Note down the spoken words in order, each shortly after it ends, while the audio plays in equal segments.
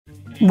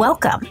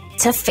Welcome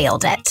to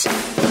Failed It.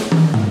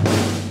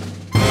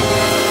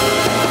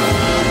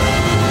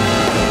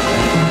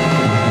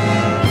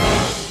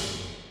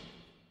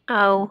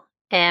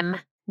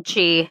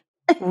 OMG,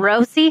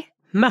 Rosie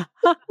Moan.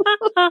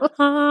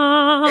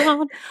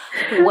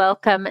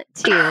 Welcome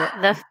to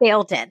the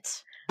Failed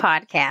It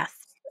podcast.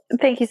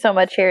 Thank you so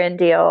much, Erin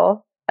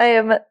Deal. I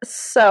am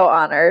so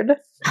honored.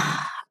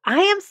 I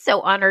am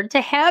so honored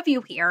to have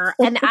you here.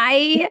 And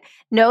I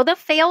know the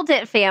Failed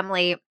It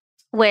family,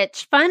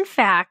 which, fun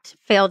fact,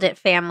 Failed It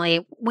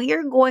family, we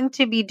are going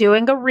to be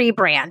doing a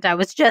rebrand. I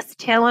was just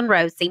telling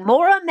Rosie,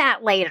 more on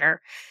that later.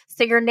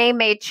 So your name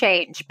may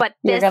change, but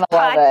You're this gonna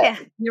love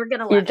podcast, it. you're going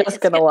to love it. You're just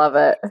going to love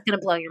it. It's going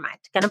to blow your mind.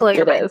 It's going to blow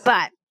your mind. Is.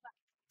 But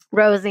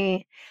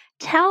Rosie,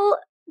 tell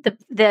the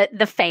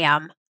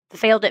fam, the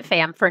Failed It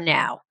fam for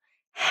now,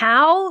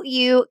 how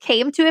you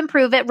came to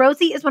improve it.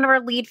 Rosie is one of our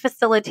lead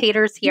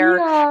facilitators here,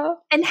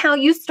 and how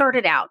you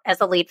started out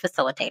as a lead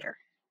facilitator.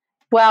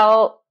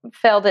 Well,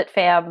 Failed It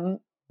fam,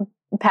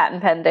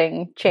 patent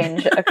pending,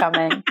 change a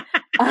coming.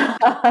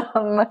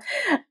 Wow,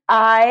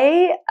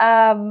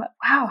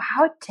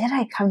 how did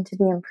I come to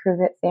the Improve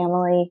It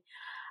family?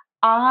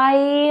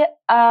 I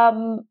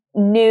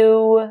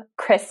knew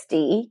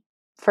Christy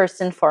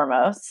first and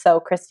foremost. So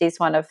Christy's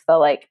one of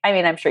the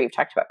I'm sure you've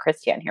talked about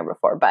Christy on here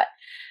before, but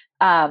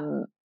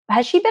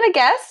has she been a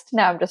guest?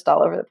 No, I'm just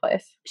all over the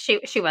place. She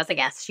was a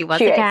guest. She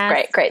was a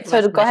guest. Great.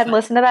 So go ahead and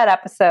listen to that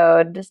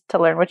episode just to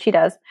learn what she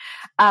does.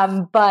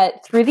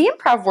 But through the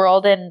improv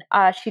world, and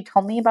she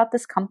told me about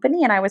this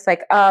company, and I was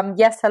like,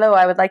 yes, hello,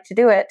 I would like to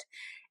do it.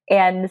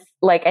 And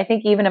I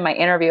think even in my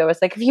interview, I was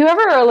like, if you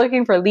ever are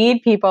looking for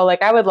lead people,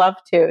 I would love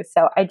to.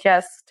 So I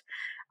just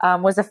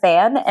was a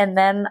fan, and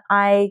then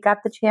I got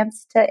the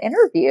chance to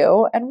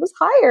interview and was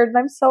hired, and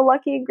I'm so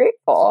lucky and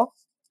grateful.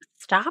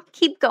 Stop,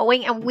 keep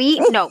going. And we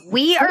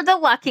are the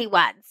lucky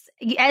ones.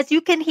 As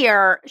you can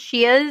hear,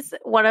 she is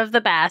one of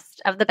the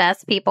best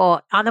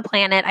people on the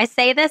planet. I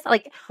say this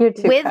with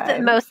the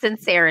most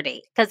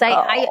sincerity, because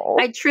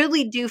I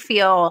truly do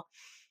feel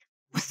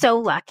so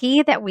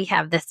lucky that we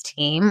have this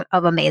team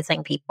of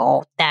amazing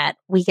people that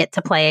we get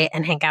to play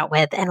and hang out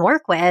with and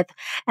work with.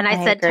 And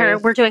I said to her,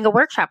 we're doing a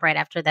workshop right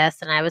after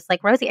this. And I was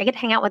like, Rosie, I get to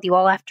hang out with you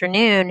all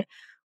afternoon,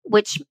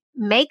 which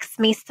makes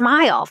me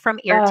smile from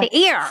ear to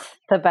ear.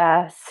 The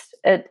best.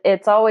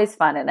 It's always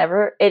fun, and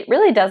it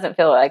really doesn't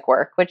feel like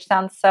work, which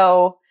sounds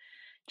so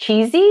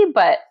cheesy,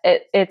 but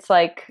it's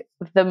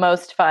the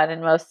most fun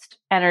and most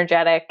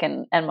energetic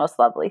and most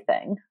lovely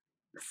thing.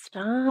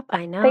 Stop.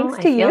 I know. Thanks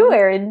to you,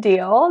 Erin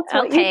Deal. It's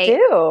what you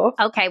do.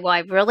 Okay. Well, I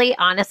really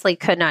honestly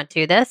could not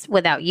do this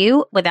without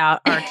you, without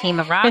our team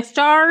of rock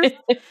stars.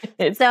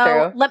 It's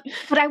true.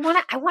 But I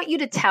want you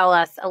to tell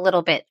us a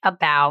little bit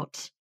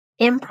about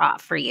improv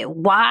for you.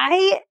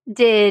 Why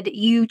did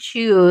you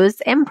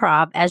choose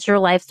improv as your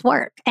life's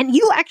work? And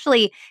you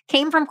actually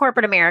came from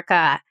corporate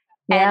America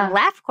and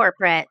left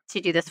corporate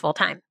to do this full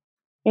time.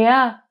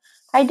 Yeah,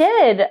 I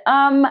did.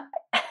 I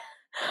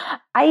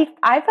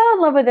fell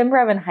in love with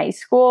improv in high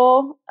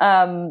school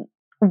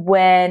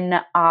when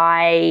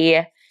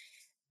I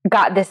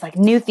got this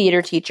new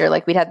theater teacher.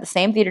 We'd had the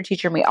same theater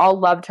teacher, and we all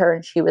loved her.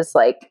 And she was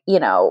we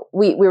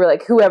were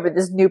like, whoever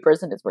this new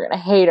person is, we're going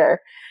to hate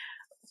her.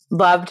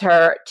 Loved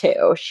her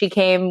too. She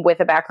came with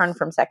a background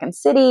from Second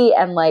City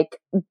and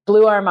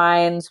blew our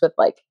minds with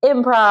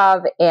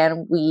improv.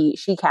 And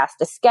she cast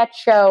a sketch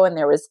show, and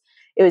it was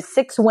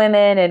 6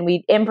 women, and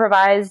we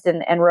improvised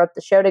and wrote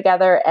the show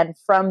together. And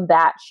from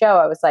that show,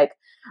 I was like,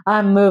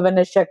 I'm moving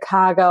to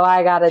Chicago.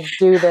 I got to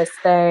do this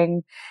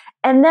thing.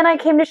 And then I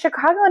came to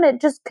Chicago, and it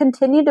just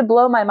continued to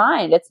blow my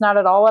mind. It's not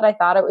at all what I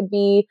thought it would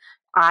be.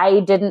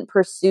 I didn't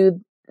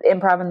pursue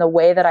improv in the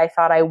way that I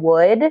thought I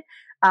would.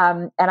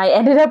 And I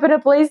ended up in a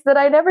place that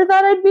I never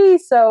thought I'd be.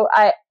 So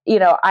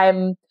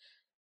I'm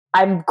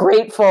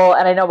grateful,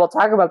 and I know we'll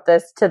talk about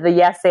this, to the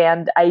yes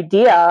and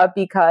idea,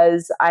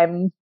 because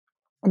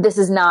this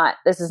is not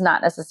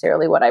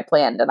necessarily what I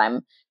planned, and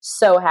I'm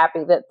so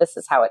happy that this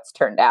is how it's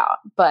turned out.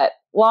 But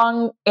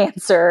long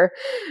answer,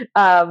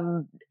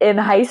 in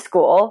high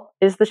school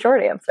is the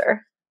short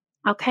answer.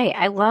 Okay,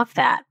 I love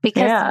that,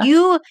 because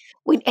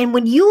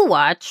when you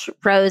watch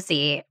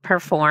Rosie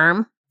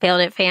perform,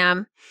 Failed It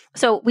fam.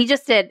 So we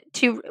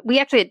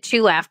actually had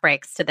 2 laugh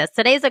breaks to this.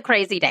 Today's a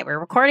crazy day. We're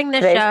recording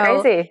this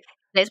show.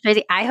 Today's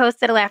crazy. I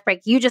hosted a laugh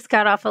break. You just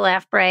got off a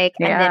laugh break.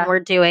 Yeah. And then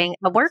we're doing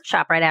a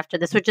workshop right after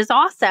this, which is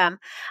awesome.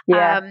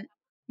 Yeah.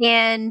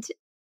 And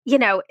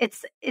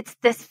it's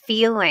this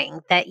feeling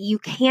that you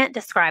can't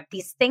describe.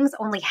 These things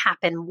only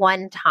happen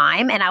one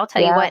time. And I'll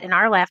tell you what, in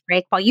our laugh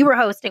break, while you were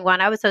hosting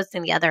one, I was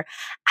hosting the other,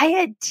 I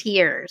had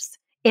tears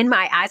in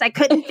my eyes. I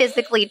couldn't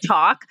physically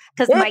talk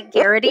because my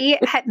Garrity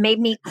had made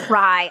me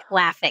cry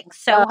laughing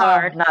so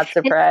hard. Not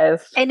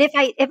surprised. And if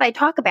I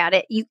talk about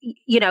it,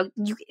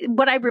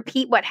 when I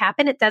repeat what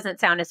happened, it doesn't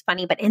sound as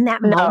funny. But in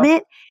that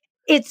moment,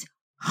 it's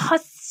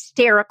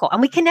hysterical, and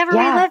we can never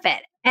relive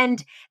it.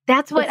 And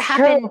that's what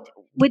happened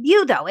with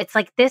you, though. It's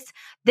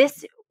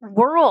this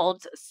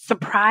world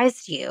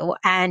surprised you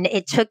and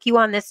it took you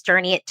on this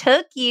journey. It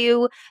took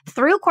you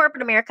through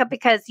corporate America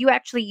because you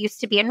actually used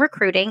to be in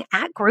recruiting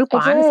at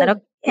Groupon. Is that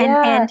okay?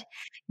 And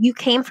you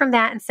came from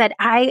that and said,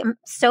 I am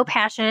so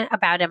passionate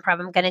about improv.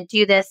 I'm going to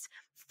do this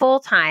full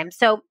time.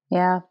 So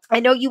I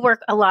know you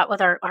work a lot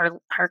with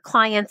our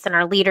clients and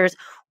our leaders.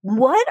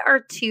 What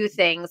are two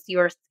things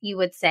you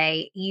would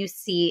say you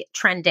see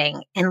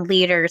trending in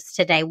leaders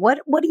today? What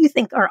do you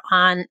think are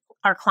on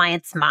our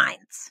clients'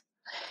 minds?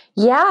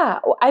 Yeah.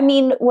 I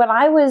mean, when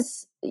I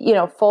was,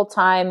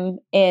 full-time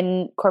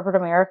in corporate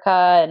America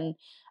and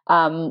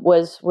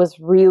was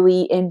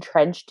really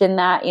entrenched in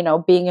that,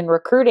 being in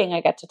recruiting,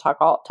 I get to talk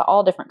to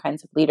all different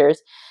kinds of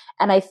leaders.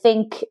 And I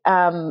think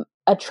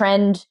a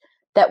trend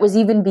that was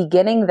even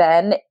beginning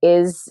then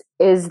is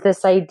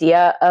this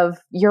idea of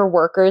your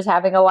workers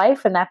having a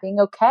life and that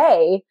being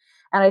okay.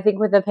 And I think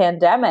with the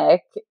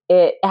pandemic,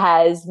 it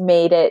has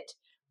made it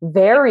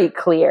very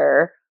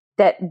clear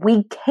that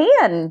we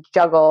can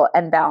juggle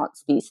and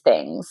balance these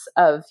things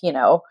of,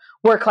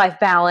 work-life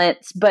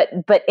balance, but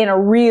in a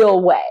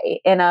real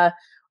way,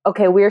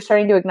 we're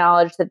starting to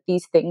acknowledge that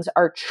these things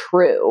are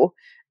true.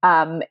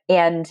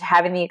 And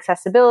having the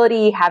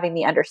accessibility, having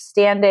the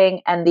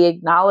understanding and the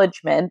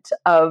acknowledgement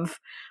of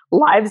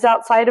lives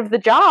outside of the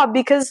job,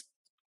 because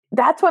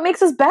that's what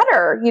makes us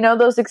better.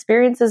 Those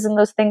experiences and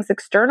those things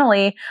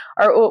externally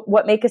are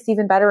what make us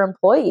even better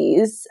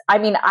employees. I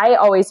mean, I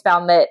always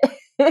found that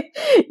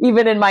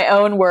even in my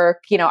own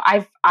work,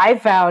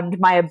 I've found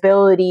my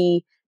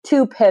ability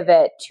to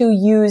pivot, to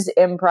use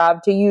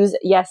improv, to use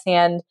yes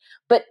and,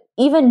 but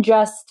even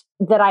just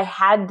that I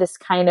had this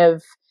kind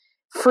of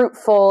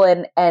fruitful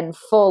and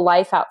full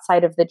life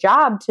outside of the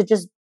job to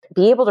just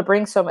be able to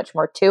bring so much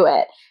more to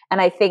it.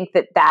 And I think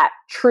that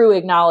true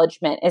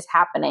acknowledgement is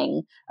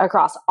happening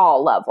across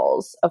all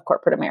levels of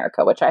corporate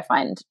America, which I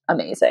find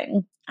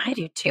amazing. I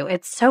do too.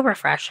 It's so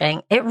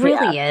refreshing. It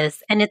really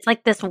is. And it's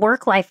like this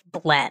work-life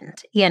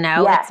blend,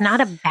 It's not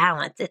a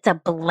balance, it's a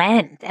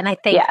blend. And I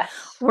think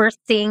we're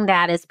seeing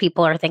that as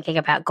people are thinking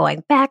about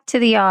going back to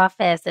the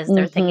office, as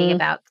they're thinking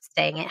about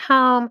staying at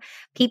home.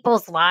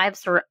 People's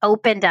lives were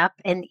opened up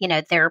and,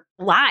 their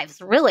lives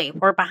really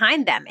were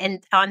behind them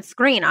and on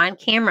screen, on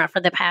camera for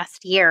the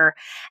past year.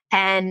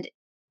 And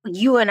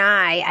you and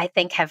I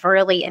think have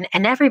really, and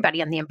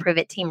everybody on the Improve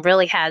It team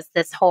really has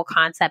this whole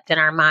concept in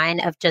our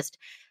mind of just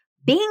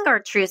being our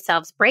true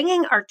selves,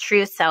 bringing our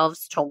true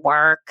selves to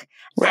work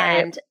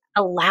and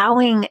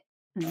allowing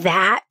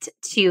that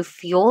to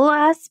fuel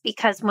us,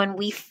 because when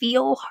we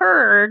feel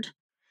heard,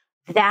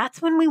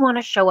 that's when we want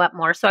to show up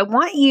more. So I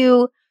want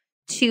you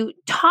to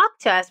talk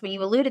to us, when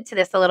you alluded to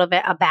this a little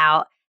bit,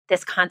 about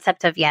this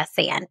concept of yes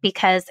and,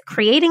 because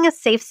creating a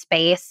safe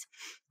space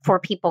for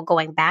people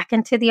going back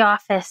into the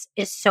office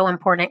is so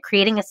important.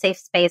 Creating a safe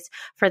space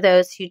for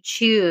those who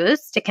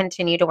choose to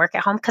continue to work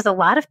at home, because a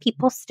lot of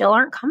people still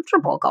aren't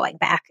comfortable going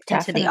back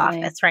into the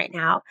office right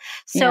now.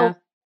 So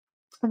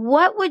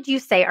what would you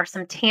say are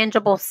some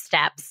tangible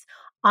steps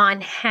on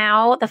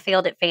how the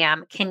Failed It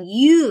fam can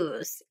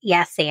use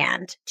yes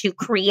and to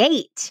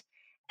create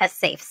a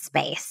safe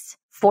space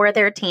for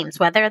their teams,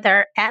 whether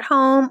they're at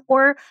home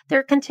or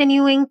they're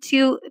continuing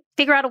to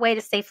figure out a way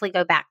to safely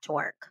go back to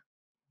work?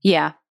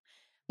 Yeah.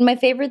 My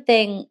favorite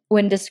thing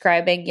when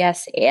describing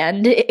yes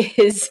and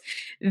is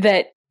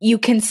that you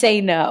can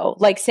say no.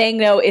 Like, saying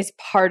no is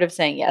part of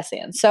saying yes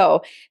and.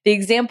 So the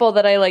example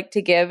that I like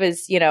to give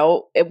is,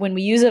 when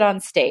we use it on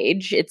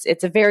stage,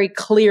 it's a very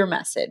clear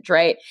message,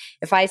 right?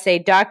 If I say,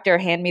 "Doctor,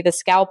 hand me the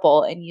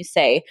scalpel," and you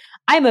say,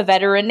 "I'm a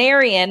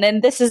veterinarian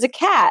and this is a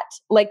cat,"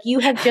 like, you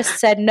have just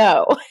said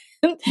no.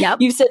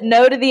 You've said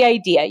no to the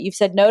idea. You've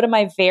said no to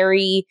my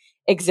very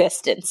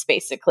existence,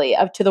 basically,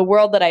 to the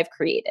world that I've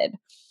created.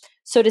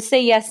 So to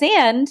say yes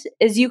and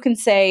is, you can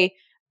say,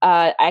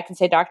 I can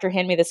say, "Doctor,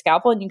 hand me the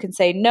scalpel," and you can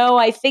say, "No,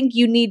 I think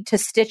you need to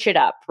stitch it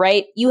up,"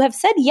 right? You have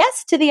said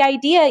yes to the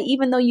idea,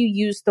 even though you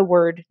use the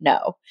word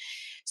no.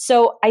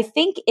 So I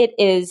think it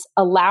is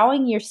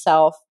allowing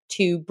yourself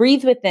to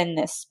breathe within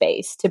this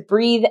space, to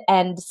breathe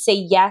and say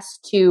yes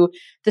to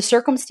the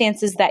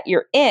circumstances that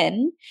you're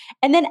in,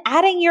 and then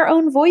adding your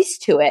own voice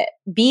to it,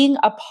 being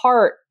a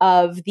part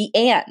of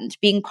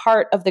being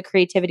part of the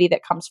creativity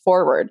that comes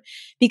forward.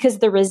 Because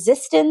the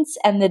resistance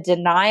and the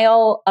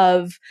denial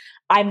of,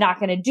 "I'm not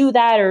going to do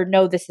that," or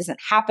 "No, this isn't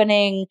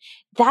happening,"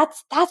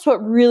 that's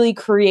what really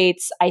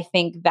creates, I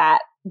think,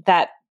 that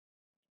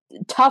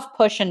tough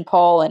push and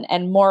pull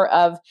and more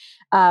of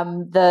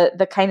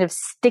the kind of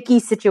sticky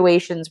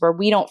situations where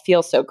we don't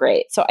feel so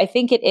great. So I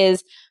think it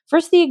is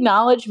first the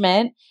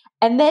acknowledgement,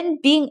 and then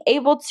being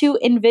able to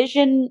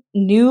envision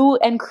new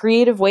and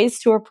creative ways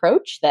to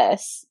approach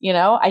this.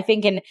 I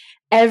think in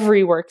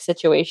every work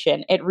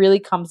situation, it really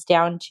comes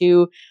down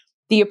to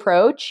the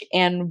approach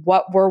and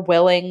what we're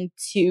willing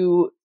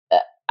to,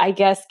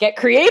 get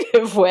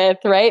creative with,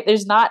 right?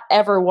 There's not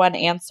ever one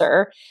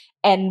answer.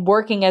 And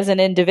working as an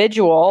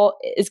individual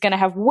is going to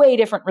have way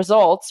different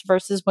results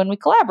versus when we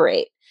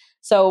collaborate.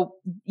 So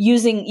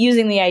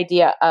using the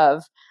idea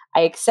of,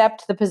 I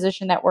accept the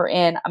position that we're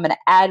in. I'm going to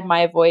add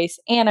my voice,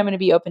 and I'm going to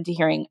be open to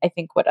hearing, I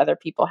think, what other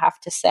people have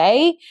to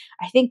say.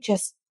 I think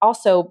just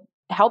also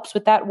helps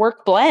with that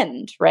work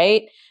blend,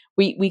 right?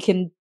 We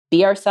can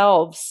be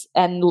ourselves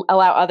and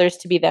allow others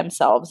to be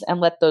themselves and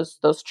let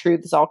those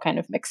truths all kind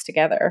of mix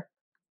together.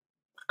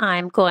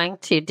 I'm going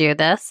to do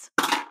this.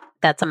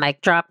 That's a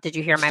mic drop. Did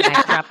you hear my mic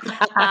drop?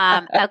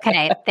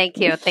 Okay, thank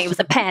you. It was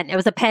a pen. It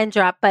was a pen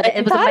drop, but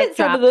it was a mic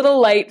drop. A little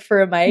light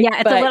for a mic. Yeah,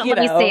 it's a little. Let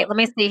me see. Let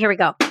me see. Here we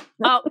go.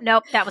 Oh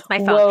nope, that was my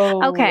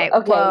phone. Whoa, okay.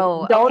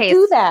 Whoa. Don't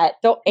do that.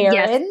 Don't,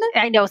 Erin. Yes,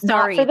 I know.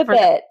 Sorry not for the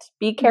bit.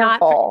 Be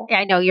careful.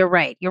 I know you're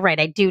right. You're right.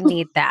 I do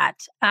need that.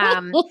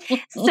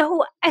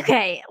 So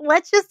okay,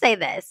 let's just say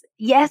this.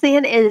 Yes,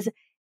 and is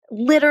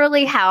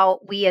literally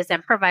how we as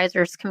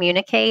improvisers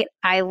communicate.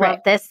 I love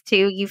this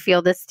too. You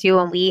feel this too.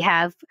 And we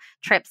have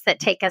trips that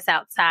take us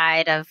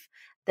outside of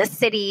the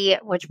city,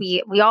 which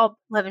we all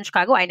live in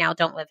Chicago. I now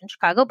don't live in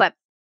Chicago, but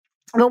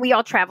when we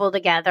all travel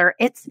together,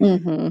 it's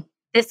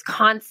this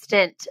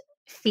constant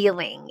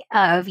feeling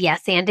of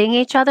yes-anding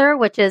each other,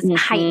 which is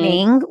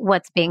heightening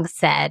what's being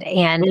said.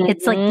 And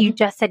it's like you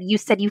just said,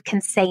 you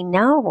can say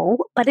no,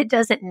 but it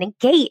doesn't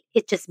negate,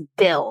 it just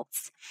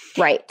builds.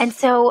 Right. And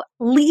so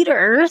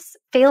leaders,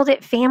 Failed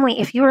It family,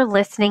 if you are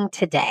listening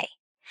today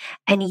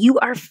and you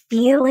are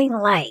feeling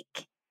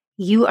like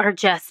you are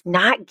just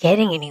not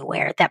getting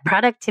anywhere, that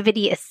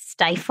productivity is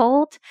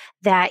stifled,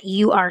 that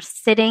you are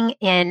sitting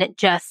in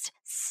just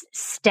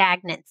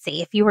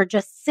stagnancy, if you are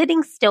just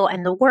sitting still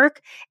and the work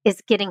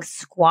is getting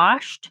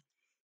squashed,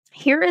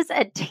 here is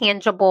a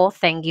tangible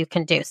thing you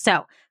can do.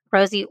 So,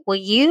 Rosie, will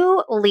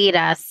you lead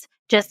us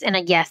just in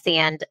a yes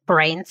and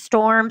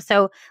brainstorm?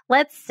 So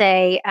let's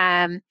say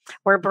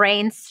we're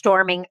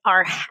brainstorming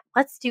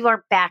let's do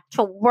our back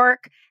to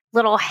work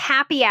little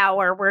happy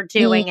hour we're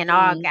doing in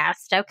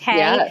August. Okay.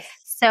 Yes.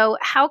 So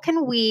how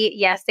can we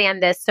yes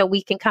and this so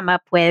we can come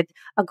up with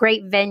a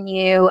great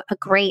venue, a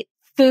great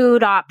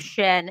food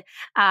option,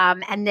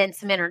 and then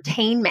some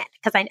entertainment?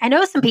 Because I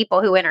know some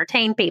people who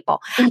entertain people,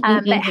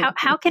 but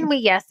how can we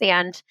yes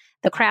and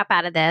the crap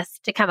out of this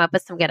to come up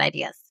with some good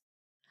ideas?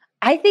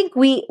 I think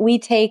we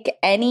take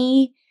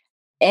any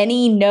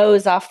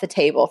no's off the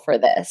table for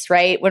this,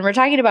 right? When we're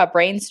talking about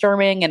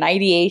brainstorming and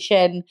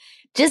ideation,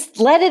 just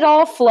let it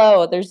all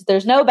flow.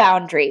 There's no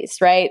boundaries,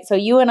 right? So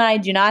you and I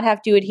do not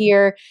have to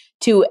adhere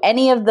to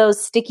any of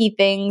those sticky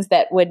things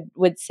that would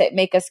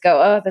make us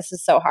go, oh, this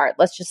is so hard.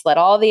 Let's just let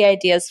all the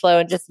ideas flow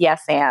and just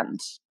yes and.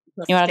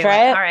 You want to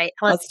try it? All right,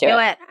 let's do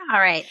it. All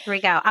right, here we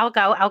go. I'll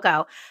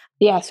go.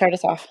 Yeah, start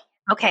us off.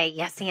 Okay,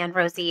 yes, and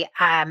Rosie,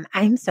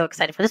 I'm so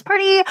excited for this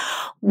party.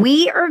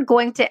 We are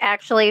going to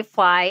actually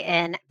fly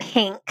in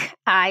pink.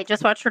 I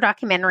just watched her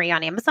documentary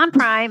on Amazon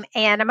Prime,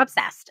 and I'm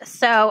obsessed.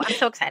 So I'm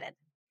so excited.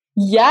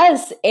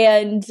 Yes,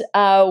 and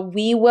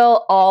we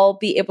will all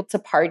be able to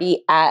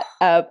party at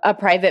a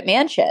private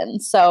mansion.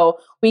 So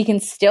we can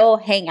still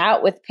hang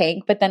out with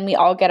Pink, but then we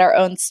all get our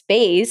own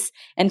space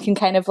and can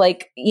kind of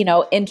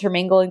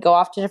intermingle and go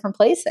off to different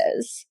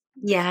places.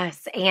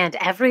 Yes, and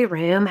every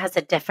room has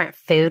a different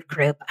food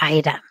group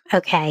item,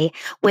 okay,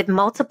 with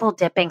multiple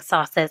dipping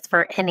sauces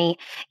for any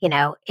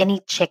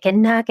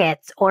chicken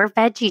nuggets or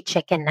veggie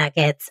chicken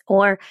nuggets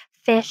or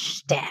fish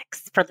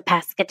sticks for the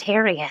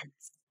pescatarians.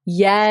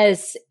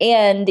 Yes,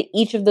 and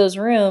each of those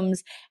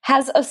rooms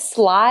has a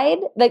slide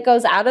that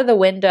goes out of the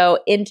window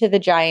into the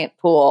giant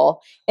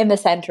pool in the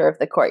center of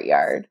the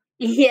courtyard.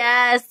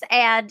 Yes,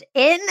 and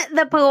in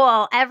the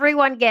pool,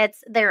 everyone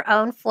gets their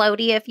own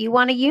floaty. If you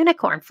want a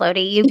unicorn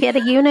floaty, you get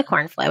a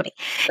unicorn floaty.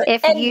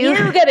 If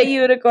you get a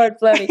unicorn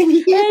floaty,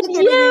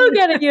 you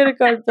get a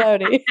unicorn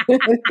floaty.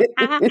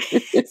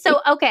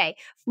 So, okay,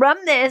 from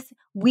this,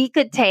 we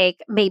could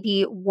take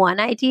maybe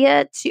one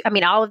idea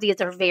all of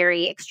these are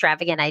very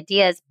extravagant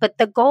ideas, but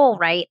the goal,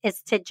 right,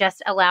 is to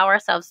just allow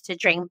ourselves to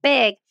dream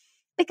big.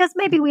 Because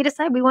maybe we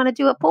decide we want to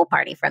do a pool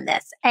party from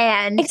this.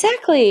 And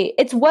exactly.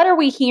 It's what are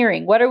we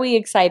hearing? What are we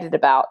excited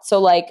about?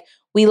 So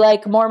we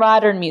like more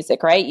modern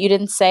music, right? You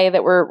didn't say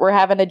that we're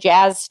having a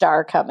jazz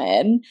star come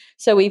in.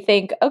 So we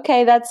think,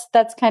 okay, that's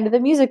kind of the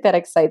music that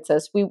excites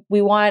us.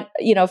 We want,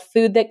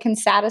 food that can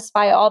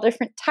satisfy all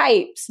different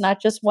types,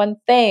 not just one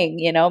thing,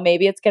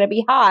 maybe it's going to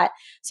be hot.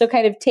 So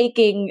kind of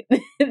taking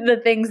the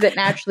things that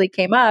naturally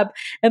came up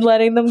and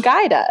letting them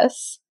guide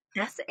us.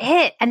 That's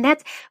it. And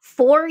that's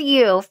for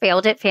you,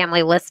 Failed It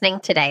family listening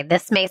today.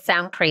 This may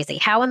sound crazy.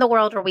 How in the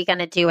world are we going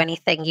to do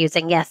anything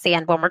using yes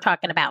and when we're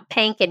talking about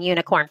pink and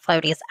unicorn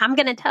floaties? I'm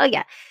going to tell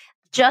you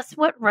just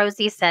what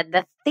Rosie said.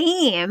 The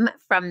theme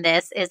from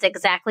this is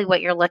exactly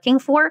what you're looking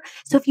for.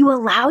 So if you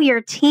allow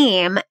your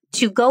team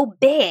to go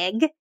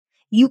big,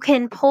 you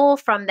can pull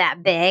from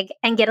that big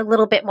and get a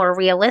little bit more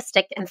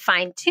realistic and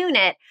fine tune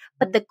it.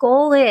 But the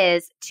goal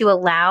is to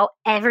allow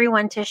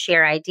everyone to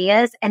share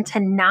ideas and to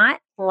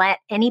not let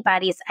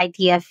anybody's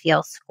idea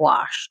feel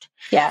squashed.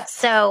 Yes.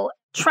 So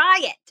try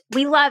it.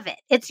 We love it.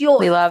 It's yours.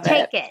 We love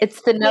Take it.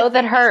 It's the no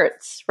that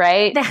hurts,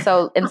 right?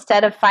 So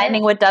instead of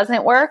finding what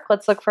doesn't work,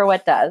 let's look for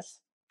what does.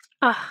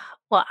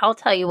 Well, I'll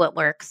tell you what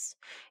works.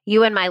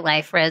 you in my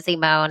life, Rosie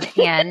Moan,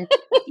 and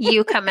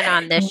you coming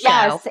on this show.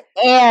 Yes,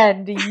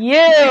 and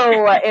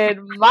you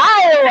in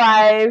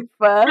my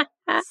life.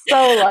 So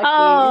lucky.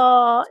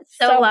 Oh,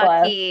 so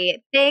lucky.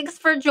 Blessed. Thanks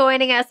for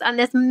joining us on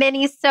this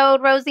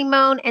mini-sode, Rosie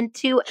Moan, and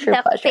to True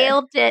the pleasure.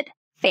 Failed It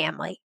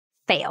family.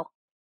 Fail.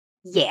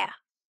 Yeah.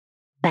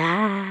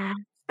 Bye.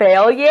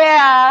 Fail,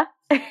 yeah.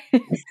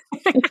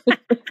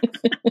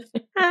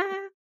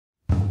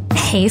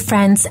 Hey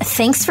friends,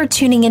 thanks for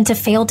tuning into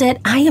Failed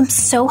It. I am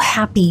so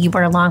happy you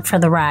were along for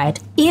the ride.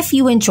 If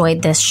you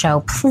enjoyed this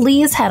show,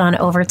 please head on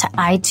over to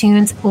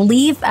iTunes,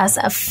 leave us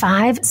a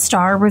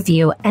 5-star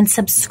review, and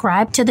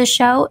subscribe to the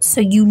show so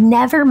you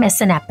never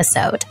miss an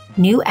episode.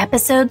 New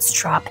episodes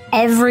drop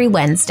every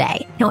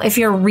Wednesday. Now, if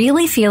you're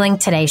really feeling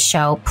today's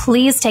show,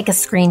 please take a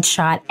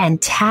screenshot and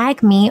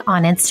tag me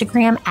on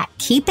Instagram at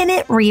Keeping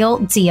It Real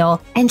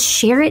Deal and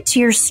share it to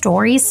your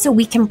stories so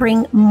we can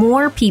bring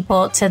more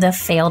people to the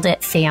Failed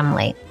It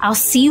family. I'll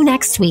see you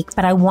next week,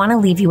 but I want to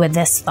leave you with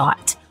this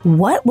thought.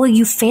 What will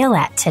you fail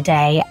at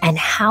today, and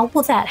how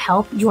will that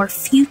help your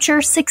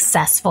future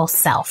successful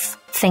self?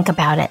 Think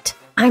about it.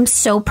 I'm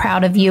so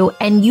proud of you,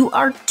 and you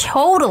are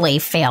totally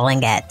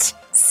failing it.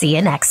 See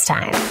you next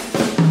time.